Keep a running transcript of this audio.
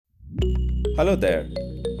Hello there.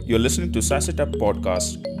 You're listening to SciSetup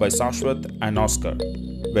podcast by Sashwat and Oscar,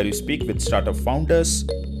 where we speak with startup founders,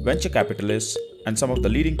 venture capitalists, and some of the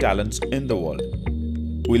leading talents in the world.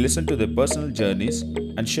 We listen to their personal journeys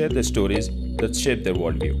and share their stories that shape their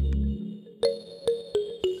worldview.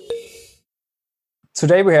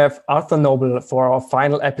 Today we have Arthur Noble for our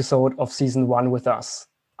final episode of Season 1 with us.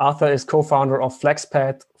 Arthur is co-founder of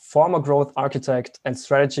FlexPad, former growth architect and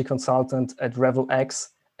strategy consultant at RevelX,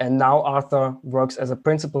 and now Arthur works as a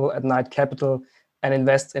principal at Knight Capital and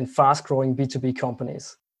invests in fast-growing B2B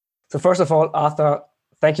companies. So first of all, Arthur,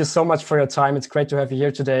 thank you so much for your time. It's great to have you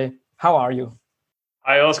here today. How are you?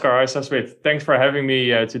 Hi, Oscar. Hi, Saswit. Thanks for having me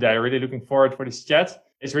today. Really looking forward for this chat.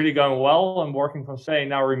 It's really going well. I'm working from Spain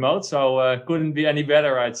now remote, so couldn't be any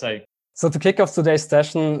better, I'd say. So to kick off today's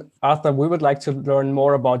session, Arthur, we would like to learn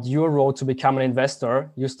more about your road to become an investor.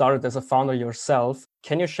 You started as a founder yourself.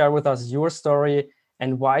 Can you share with us your story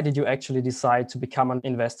and why did you actually decide to become an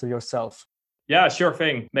investor yourself? Yeah, sure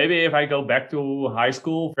thing. Maybe if I go back to high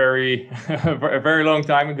school, a very long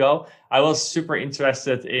time ago, I was super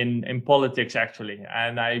interested in politics, actually.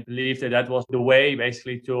 And I believed that was the way,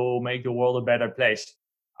 basically, to make the world a better place.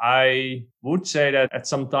 I would say that at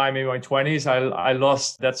some time in my 20s, I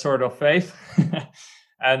lost that sort of faith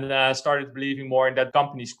and started believing more in that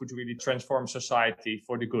companies could really transform society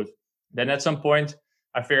for the good. Then at some point,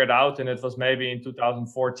 I figured out, and it was maybe in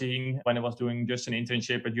 2014 when I was doing just an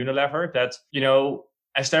internship at Unilever, that,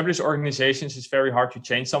 established organizations, it's very hard to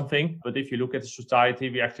change something. But if you look at the society,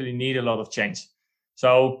 we actually need a lot of change.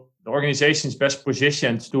 So the organizations best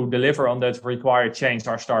positioned to deliver on that required change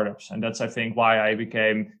are startups. And that's, I think, why I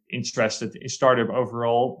became interested in startup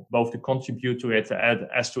overall, both to contribute to it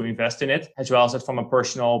as to invest in it, as well as that from a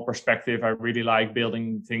personal perspective. I really like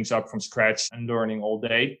building things up from scratch and learning all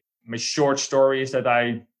day. My short story is that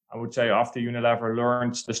I would say after Unilever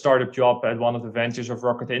learned the startup job at one of the ventures of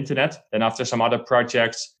Rocket Internet. Then after some other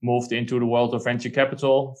projects, moved into the world of venture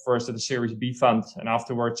capital, first at a Series B fund and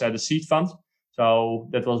afterwards at a seed fund. So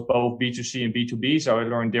that was both B2C and B2B. So I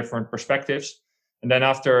learned different perspectives. And then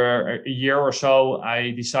after a year or so,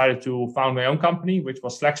 I decided to found my own company, which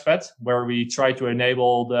was FlexPad, where we try to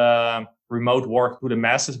enable the remote work to the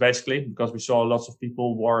masses, basically, because we saw lots of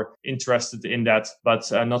people were interested in that, but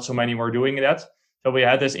not so many were doing that. So we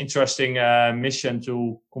had this interesting mission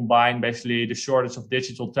to combine basically the shortage of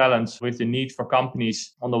digital talent with the need for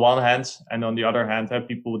companies on the one hand, and on the other hand, have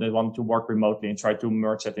people that want to work remotely and try to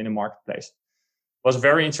merge that in a marketplace. It was a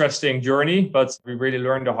very interesting journey, but we really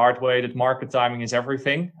learned the hard way that market timing is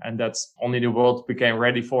everything, and that's only the world became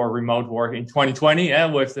ready for remote work in 2020,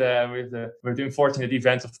 with the unfortunate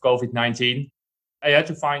event of COVID-19. I had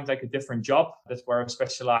to find a different job. That's where I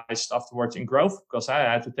specialized afterwards in growth, because I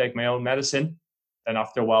had to take my own medicine. And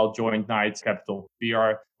after a while, joined Knight Capital. We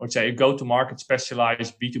are, I would say, a go-to-market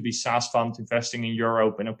specialized B2B SaaS fund investing in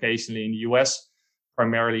Europe and occasionally in the US,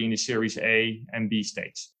 primarily in the Series A and B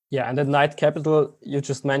stage. Yeah, and at Knight Capital, you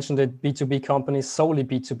just mentioned it, B2B companies, solely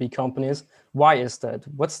B2B companies. Why is that?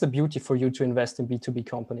 What's the beauty for you to invest in B2B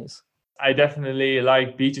companies? I definitely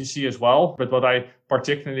like B2C as well. But what I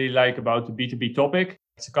particularly like about the B2B topic,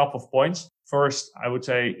 it's a couple of points. First, I would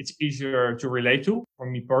say it's easier to relate to for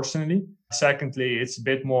me personally. Secondly, it's a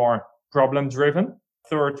bit more problem driven.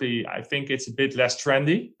 Thirdly, I think it's a bit less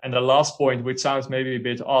trendy. And the last point, which sounds maybe a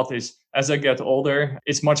bit odd, is as I get older,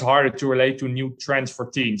 it's much harder to relate to new trends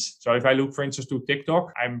for teens. So if I look, for instance, to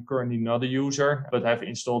TikTok, I'm currently not a user, but I've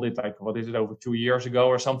installed it over 2 years ago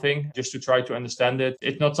or something, just to try to understand it.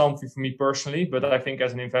 It's not something for me personally, but I think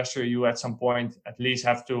as an investor, you at some point at least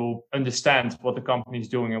have to understand what the company is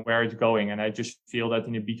doing and where it's going. And I just feel that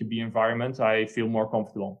in a B2B environment, I feel more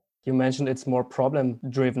comfortable. You mentioned it's more problem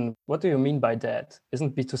driven. What do you mean by that?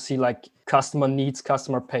 Isn't B2C like customer needs,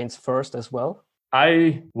 customer pains first as well?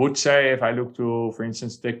 I would say if I look to, for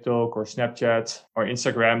instance, TikTok or Snapchat or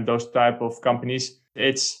Instagram, those type of companies,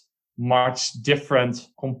 it's much different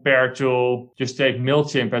compared to just take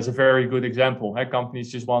MailChimp as a very good example.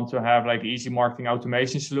 Companies just want to have easy marketing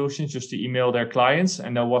automation solutions just to email their clients,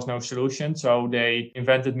 and there was no solution. So they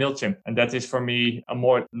invented MailChimp. And that is for me a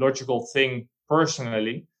more logical thing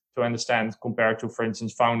personally to understand compared to, for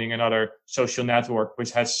instance, founding another social network,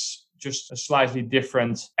 which has just a slightly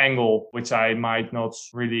different angle, which I might not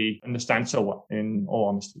really understand so well, in all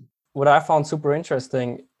honesty. What I found super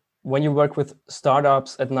interesting, when you work with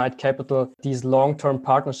startups at Knight Capital, these long-term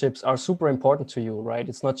partnerships are super important to you, right?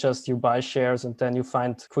 It's not just you buy shares and then you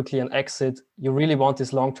find quickly an exit. You really want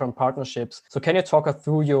these long-term partnerships. So can you talk us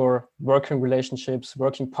through your working relationships,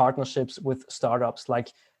 working partnerships with startups?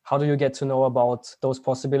 How do you get to know about those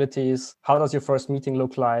possibilities? How does your first meeting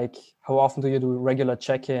look like? How often do you do regular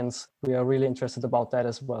check-ins? We are really interested about that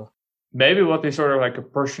as well. Maybe what is sort of like a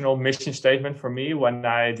personal mission statement for me when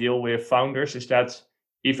I deal with founders is that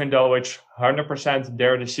even though it's 100%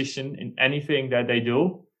 their decision in anything that they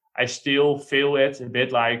do, I still feel it a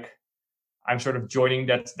bit like I'm sort of joining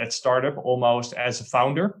that startup almost as a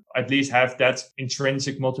founder, at least have that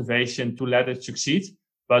intrinsic motivation to let it succeed,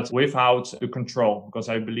 but without the control. Because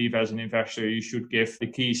I believe as an investor, you should give the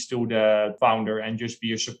keys to the founder and just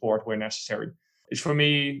be a support where necessary. It's for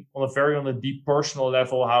me on a deep personal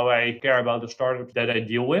level how I care about the startups that I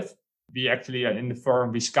deal with. We actually in the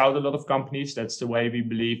firm, we scout a lot of companies. That's the way we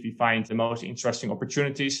believe we find the most interesting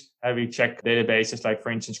opportunities. We check databases like,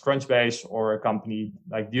 for instance, Crunchbase or a company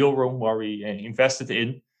like Dealroom where we invested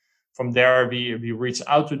in. From there, we reach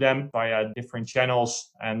out to them via different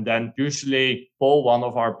channels. And then usually Paul, one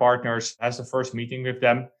of our partners, has the first meeting with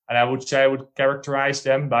them. And I would characterize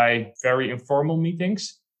them by very informal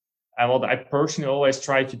meetings. And what I personally always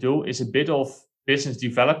try to do is a bit of business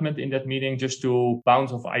development in that meeting, just to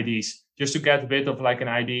bounce off ideas, just to get a bit of like an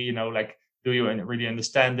idea, like, do you really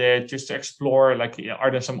understand it? Just to explore, like, are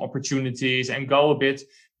there some opportunities, and go a bit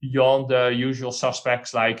beyond the usual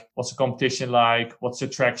suspects, like what's the competition like? What's the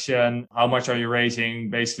traction? How much are you raising?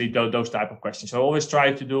 Basically those type of questions. So I always try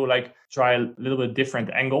a little bit different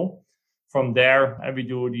angle. From there, we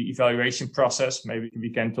do the evaluation process. Maybe we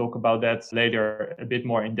can talk about that later a bit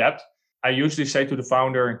more in depth. I usually say to the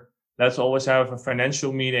founder, let's always have a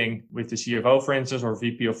financial meeting with the CFO, for instance, or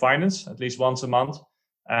VP of finance, at least once a month.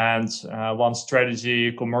 And one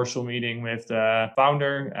strategy commercial meeting with the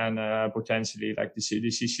founder and potentially like the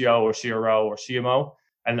CCO or CRO or CMO.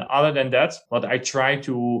 And other than that, what I try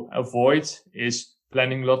to avoid is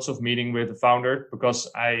planning lots of meetings with the founder, because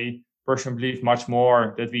I personally believe much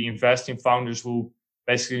more that we invest in founders who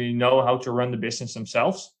basically know how to run the business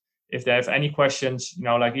themselves. If they have any questions,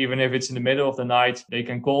 like even if it's in the middle of the night, they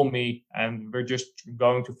can call me and we're just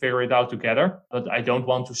going to figure it out together. But I don't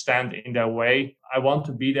want to stand in their way. I want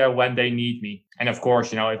to be there when they need me. And of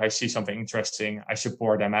course, if I see something interesting, I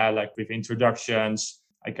support them, like with introductions.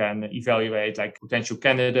 I can evaluate like potential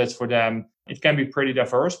candidates for them. It can be pretty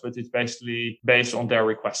diverse, but it's basically based on their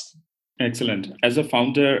request. Excellent. As a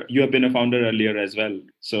founder, you have been a founder earlier as well.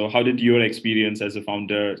 So how did your experience as a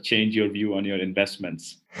founder change your view on your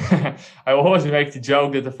investments? I always make the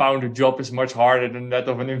joke that the founder job is much harder than that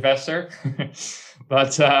of an investor.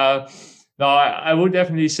 But no, I would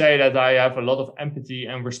definitely say that I have a lot of empathy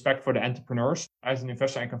and respect for the entrepreneurs. As an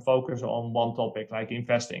investor, I can focus on one topic, like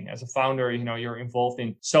investing. As a founder, you're involved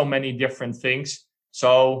in so many different things.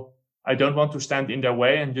 So I don't want to stand in their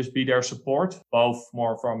way and just be their support, both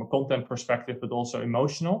more from a content perspective, but also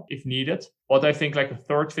emotional if needed. What I think like a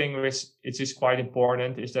third thing which is quite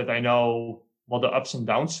important is that I know what the ups and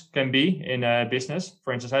downs can be in a business.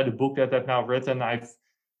 For instance, I had a book that I've now written.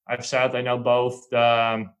 I've said I know both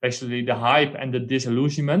basically the hype and the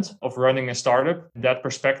disillusionment of running a startup. That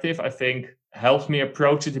perspective, I think, helps me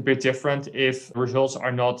approach it a bit different if results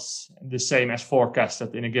are not the same as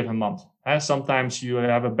forecasted in a given month. Sometimes you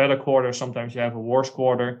have a better quarter, sometimes you have a worse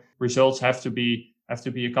quarter. Results have to be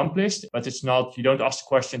accomplished, but it's not, you don't ask the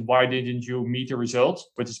question, why didn't you meet the results?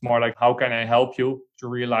 But it's more like, how can I help you to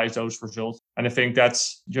realize those results? And I think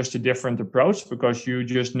that's just a different approach, because you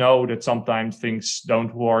just know that sometimes things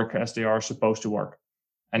don't work as they are supposed to work.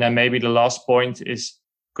 And then maybe the last point is,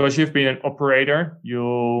 because you've been an operator,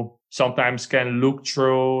 you sometimes can look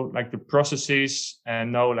through like the processes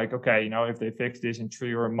and know like, okay, if they fix this in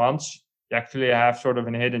 3 or months, you actually have sort of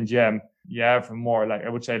a hidden gem. You have more, like I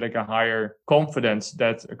would say, like a higher confidence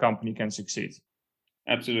that a company can succeed.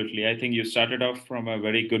 Absolutely. I think you started off from a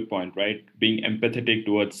very good point, right? Being empathetic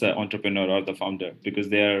towards the entrepreneur or the founder, because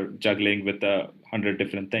they are juggling with 100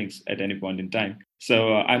 different things at any point in time.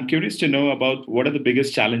 So I'm curious to know about what are the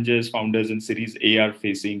biggest challenges founders in Series A are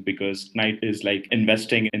facing, because Knight is like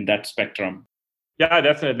investing in that spectrum. Yeah,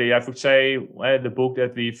 definitely. I would say the book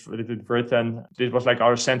that we've written, this was like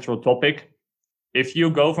our central topic. If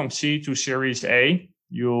you go from C to Series A,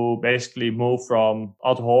 you basically move from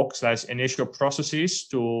ad hoc / initial processes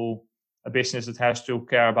to a business that has to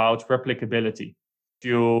care about replicability.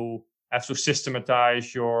 You have to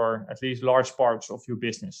systematize at least large parts of your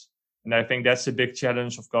business. And I think that's the big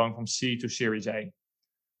challenge of going from C to Series A.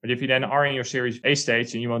 But if you then are in your Series A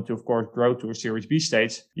stage and you want to, of course, grow to a Series B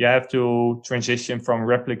stage, you have to transition from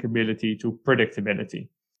replicability to predictability.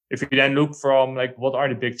 If you then look from like, what are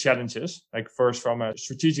the big challenges? Like first, from a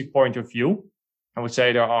strategic point of view, I would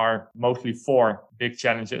say there are mostly 4 big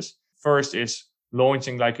challenges. First is,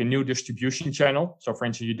 launching like a new distribution channel. So for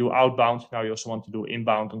instance, you do outbound. Now you also want to do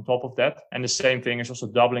inbound on top of that. And the same thing is also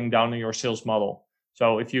doubling down on your sales model.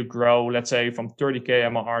 So if you grow, let's say from 30K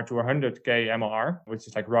MRR to 100K MRR, which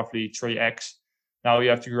is like roughly 3x, now you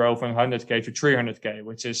have to grow from 100K to 300K,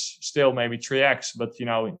 which is still maybe 3x. But,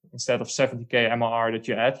 instead of 70K MRR that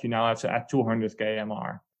you add, you now have to add 200K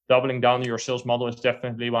MRR. Doubling down your sales model is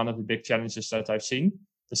definitely one of the big challenges that I've seen.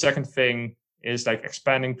 The second thing is like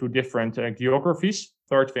expanding to different geographies.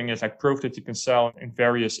 Third thing is like prove that you can sell in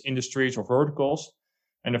various industries or verticals.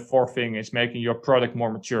 And the fourth thing is making your product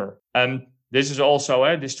more mature. And this is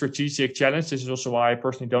also the strategic challenge. This is also why I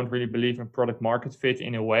personally don't really believe in product market fit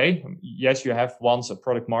in a way. Yes, you have once a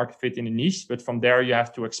product market fit in a niche, but from there you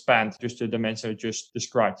have to expand just the dimension I just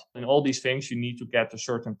described. And all these things, you need to get a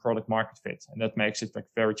certain product market fit. And that makes it like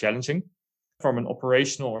very challenging. From an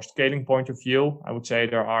operational or scaling point of view, I would say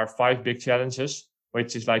there are 5 big challenges,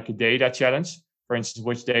 which is like a data challenge. For instance,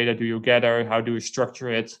 which data do you gather? How do you structure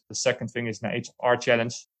it? The second thing is an HR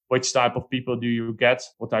challenge. Which type of people do you get?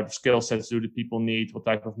 What type of skill sets do the people need? What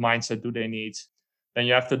type of mindset do they need? Then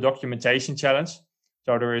you have the documentation challenge.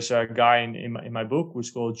 So there is a guy in my book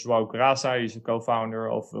who's called João Graça. He's a co-founder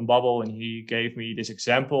of Unbubble, and he gave me this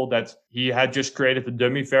example that he had just created a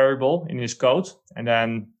dummy variable in his code. And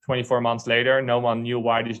then 24 months later, no one knew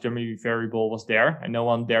why this dummy variable was there and no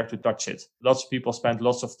one dared to touch it. Lots of people spent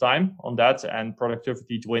lots of time on that and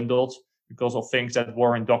productivity dwindled because of things that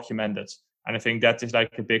weren't documented. And I think that is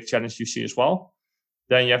like a big challenge you see as well.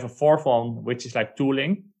 Then you have a fourth one, which is like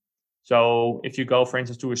tooling. So if you go, for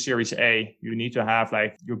instance, to a Series A, you need to have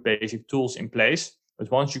like your basic tools in place. But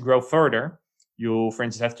once you grow further, you, for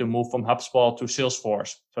instance, have to move from HubSpot to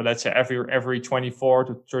Salesforce. So let's say every 24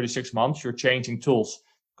 to 36 months, you're changing tools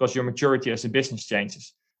because your maturity as a business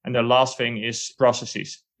changes. And the last thing is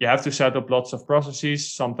processes. You have to set up lots of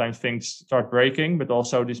processes. Sometimes things start breaking, but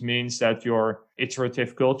also this means that your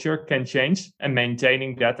iterative culture can change. And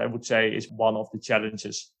maintaining that, I would say, is one of the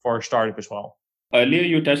challenges for a startup as well. Earlier,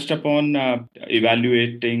 you touched upon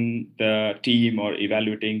evaluating the team or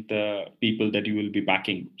evaluating the people that you will be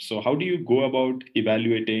backing. So how do you go about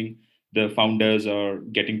evaluating the founders or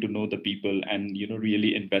getting to know the people and,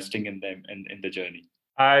 really investing in them and in the journey?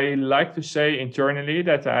 I like to say internally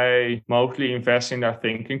that I mostly invest in their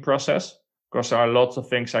thinking process because there are lots of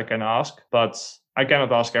things I can ask, but I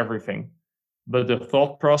cannot ask everything. But the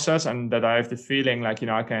thought process and that I have the feeling like,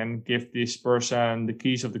 I can give this person the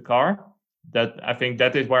keys of the car, that I think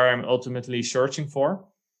that is where I'm ultimately searching for.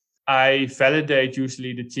 I validate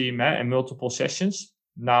usually the team in multiple sessions.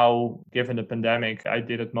 Now, given the pandemic, I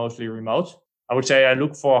did it mostly remote. I would say I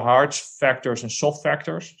look for hard factors and soft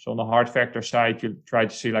factors. So on the hard factor side, you try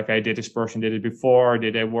to see like, hey, did this person did it before?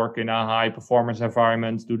 Did they work in a high performance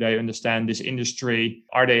environment? Do they understand this industry?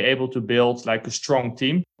 Are they able to build like a strong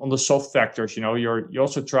team? On the soft factors, you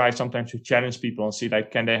also try sometimes to challenge people and see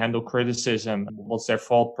like, can they handle criticism? What's their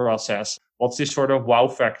thought process? What's this sort of wow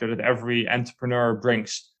factor that every entrepreneur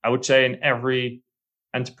brings? I would say in every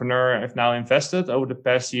entrepreneur I've now invested over the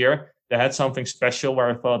past year, they had something special where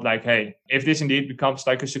I thought like, hey, if this indeed becomes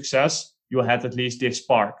like a success, you had at least this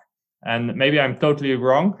spark. And maybe I'm totally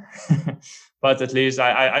wrong, but at least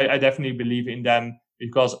I definitely believe in them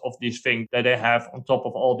because of this thing that they have on top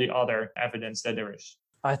of all the other evidence that there is.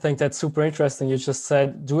 I think that's super interesting. You just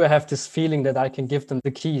said, do I have this feeling that I can give them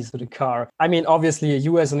the keys to the car? I mean, obviously,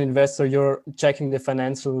 you as an investor, you're checking the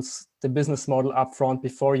financials, the business model upfront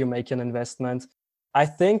before you make an investment. I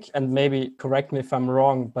think, and maybe correct me if I'm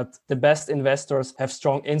wrong, but the best investors have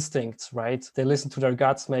strong instincts, right? They listen to their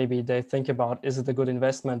guts, maybe they think about, is it a good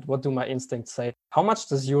investment? What do my instincts say? How much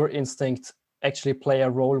does your instinct actually play a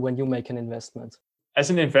role when you make an investment? As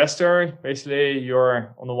an investor, basically,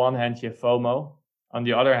 you're on the one hand, you have FOMO. On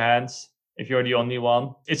the other hand, if you're the only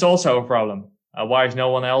one, it's also a problem. Why is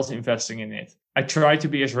no one else investing in it? I try to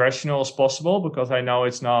be as rational as possible because I know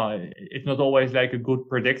it's not always like a good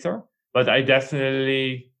predictor. But I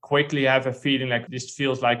definitely quickly have a feeling like this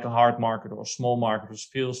feels like a hard market or a small market, which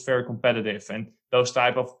feels very competitive. And those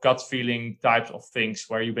type of gut feeling types of things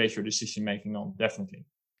where you base your decision making on, definitely.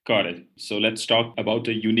 Got it. So let's talk about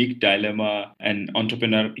a unique dilemma an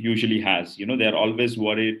entrepreneur usually has. They're always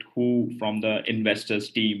worried who from the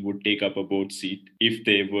investors team would take up a board seat if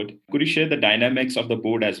they would. Could you share the dynamics of the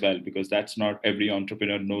board as well? Because that's not every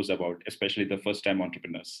entrepreneur knows about, especially the first time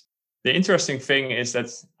entrepreneurs. The interesting thing is that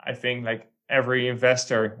I think like every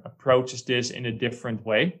investor approaches this in a different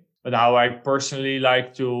way. But how I personally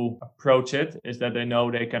like to approach it is that they know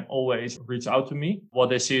they can always reach out to me. What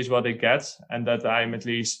they see is what they get, and that I'm at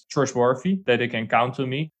least trustworthy, that they can count on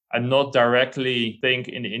me. I not directly think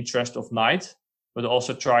in the interest of Knight. but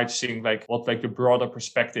also try to see like what like the broader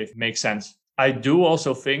perspective makes sense. I do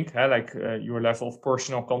also think your level of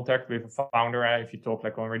personal contact with a founder, if you talk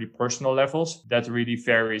like on really personal levels, that really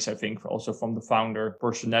varies, I think, also from the founder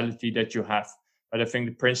personality that you have. But I think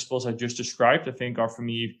the principles I just described, I think are for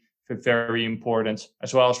me very important,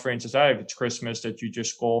 as well as, for instance, if it's Christmas, that you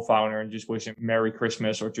just call founder and just wish him Merry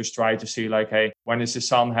Christmas, or just try to see like, hey, when is his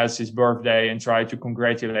son has his birthday, and try to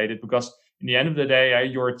congratulate it, because in the end of the day,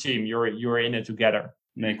 you're a team, you're in it together.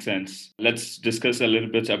 Makes sense. Let's discuss a little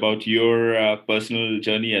bit about your personal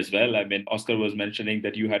journey as well. I mean, Oscar was mentioning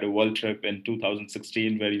that you had a world trip in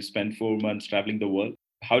 2016 where you spent 4 months traveling the world.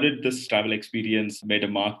 How did this travel experience made a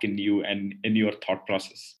mark in you and in your thought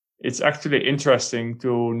process? It's actually interesting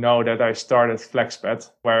to know that I started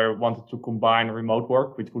FlexPath, where I wanted to combine remote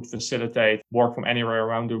work, which would facilitate work from anywhere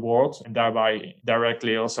around the world, and thereby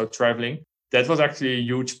directly also traveling. That was actually a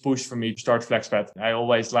huge push for me to start FlexPath. I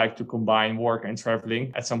always like to combine work and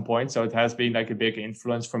traveling at some point. So it has been like a big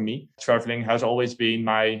influence for me. Traveling has always been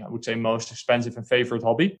my, I would say, most expensive and favorite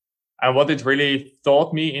hobby. And what it really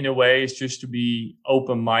taught me in a way is just to be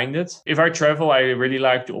open-minded. If I travel, I really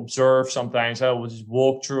like to observe. Sometimes I will just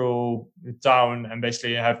walk through the town and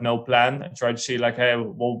basically have no plan and try to see like, hey,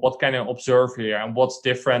 well, what can I observe here and what's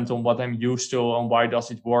different on what I'm used to and why does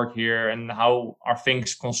it work here and how are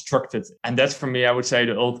things constructed? And that's for me, I would say,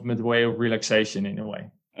 the ultimate way of relaxation in a way.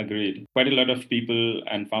 Agreed. Quite a lot of people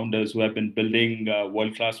and founders who have been building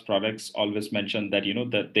world-class products always mention that,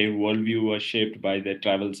 that their worldview was shaped by their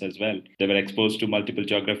travels as well. They were exposed to multiple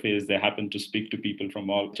geographies. They happened to speak to people from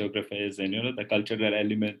all geographies. And, the cultural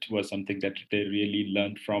element was something that they really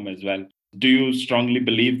learned from as well. Do you strongly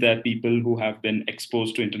believe that people who have been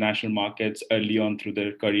exposed to international markets early on through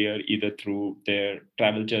their career, either through their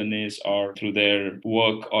travel journeys or through their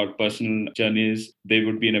work or personal journeys, they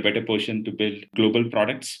would be in a better position to build global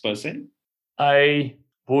products per se? I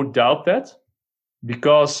would doubt that,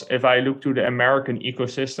 because if I look to the American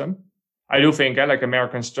ecosystem, I do think like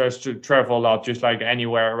Americans just to travel a lot, just like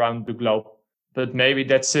anywhere around the globe. But maybe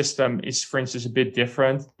that system is, for instance, a bit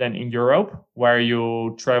different than in Europe, where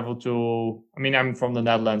you travel to, I'm from the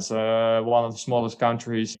Netherlands, one of the smallest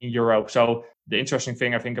countries in Europe. So the interesting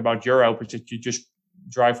thing I think about Europe is that you just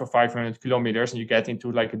drive for 500 kilometers and you get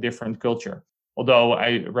into like a different culture. Although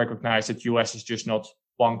I recognize that US is just not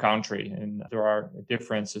one country and there are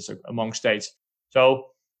differences among states.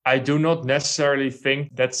 So I do not necessarily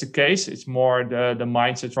think that's the case. It's more the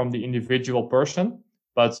mindset from the individual person.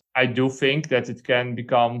 But I do think that it can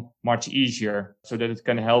become much easier so that it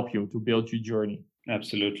can help you to build your journey.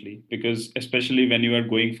 Absolutely. Because especially when you are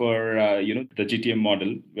going for, the GTM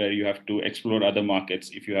model, where you have to explore other markets.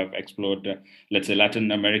 If you have explored, let's say,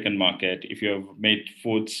 Latin American market, if you have made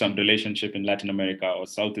forged some relationship in Latin America or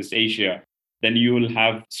Southeast Asia, then you will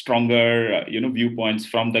have stronger, viewpoints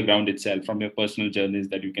from the ground itself, from your personal journeys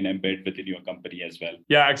that you can embed within your company as well.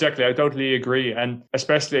 Yeah, exactly. I totally agree. And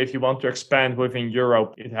especially if you want to expand within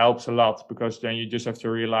Europe, it helps a lot, because then you just have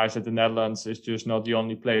to realize that the Netherlands is just not the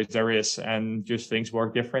only place there is, and just things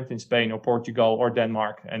work different in Spain or Portugal or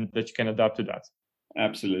Denmark, and that you can adapt to that.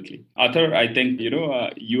 Absolutely. Arthur, I think,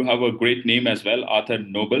 you have a great name as well, Arthur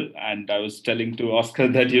Noble. And I was telling to Oscar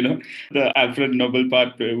that, the Alfred Nobel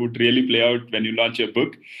part would really play out when you launch your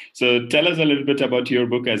book. So tell us a little bit about your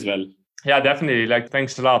book as well. Yeah, definitely.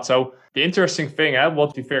 Thanks a lot. So the interesting thing,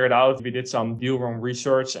 what we figured out, we did some deal room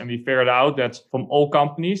research and we figured out that from all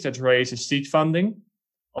companies that raise seed funding,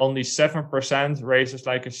 only 7% raises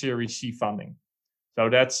like a Series C funding. So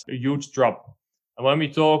that's a huge drop. And when we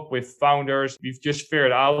talk with founders, we've just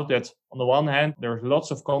figured out that on the one hand, there's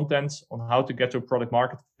lots of content on how to get to a product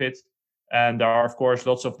market fit. And there are, of course,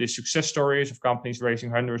 lots of these success stories of companies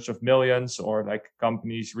raising hundreds of millions, or like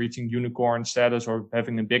companies reaching unicorn status or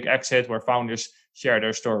having a big exit where founders share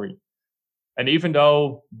their story. And even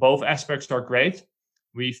though both aspects are great,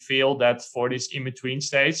 we feel that for this in-between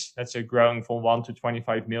stage, let's say growing from 1 to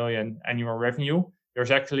 25 million annual revenue,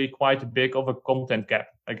 there's actually quite a big of a content gap.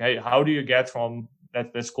 Like, hey, how do you get from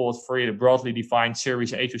that, let's call it free, the broadly defined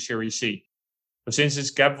Series A to Series C? So since this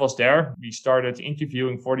gap was there, we started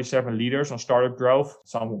interviewing 47 leaders on startup growth,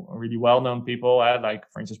 some really well-known people, like,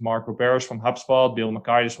 for instance, Mark Roberts from HubSpot, Bill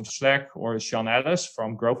McKay from Slack, or Sean Ellis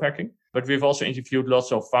from Growth Hacking. But we've also interviewed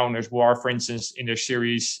lots of founders who are, for instance, in their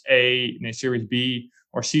Series A, in their Series B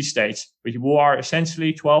or C stage, but who are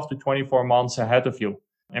essentially 12 to 24 months ahead of you.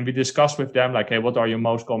 And we discussed with them, like, hey, what are your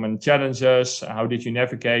most common challenges? How did you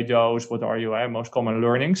navigate those? What are your most common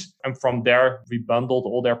learnings? And from there, we bundled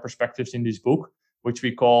all their perspectives in this book, which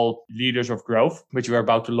we call Leaders of Growth, which we're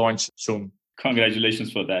about to launch soon.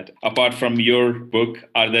 Congratulations for that. Apart from your book,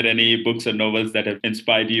 are there any books or novels that have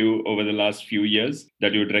inspired you over the last few years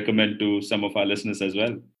that you would recommend to some of our listeners as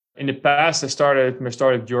well? In the past, I started my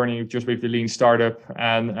startup journey just with the Lean Startup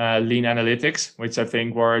and Lean Analytics, which I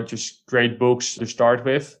think were just great books to start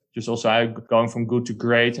with. Just also going from good to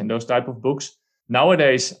great and those type of books.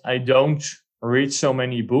 Nowadays, I don't read so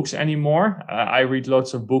many books anymore. I read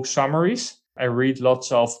lots of book summaries. I read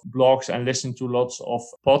lots of blogs and listen to lots of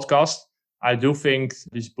podcasts. I do think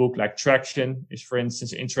this book like Traction is, for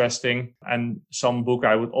instance, interesting. And some book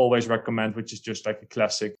I would always recommend, which is just like a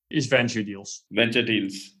classic, is Venture Deals. Venture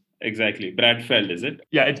Deals. Exactly. Brad Feld, is it?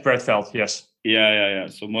 Yeah, it's Brad Feld. Yes. Yeah.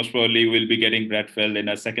 So most probably we'll be getting Brad Feld in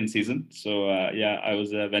our second season. So I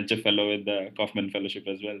was a venture fellow with the Kaufman Fellowship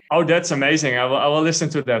as well. Oh, that's amazing. I will listen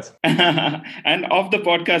to that. And of the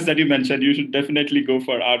podcast that you mentioned, you should definitely go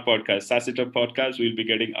for our podcast, SaaSiT Podcast. We'll be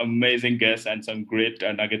getting amazing guests and some great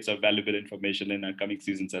nuggets of valuable information in our coming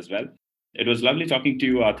seasons as well. It was lovely talking to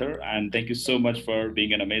you, Arthur, and thank you so much for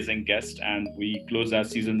being an amazing guest. And we close our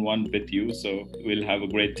season 1 with you, so we'll have a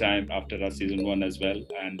great time after our season 1 as well.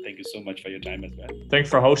 And thank you so much for your time as well. Thanks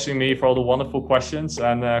for hosting me, for all the wonderful questions,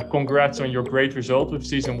 and congrats on your great result with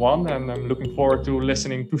season 1. And I'm looking forward to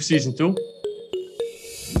listening to season 2.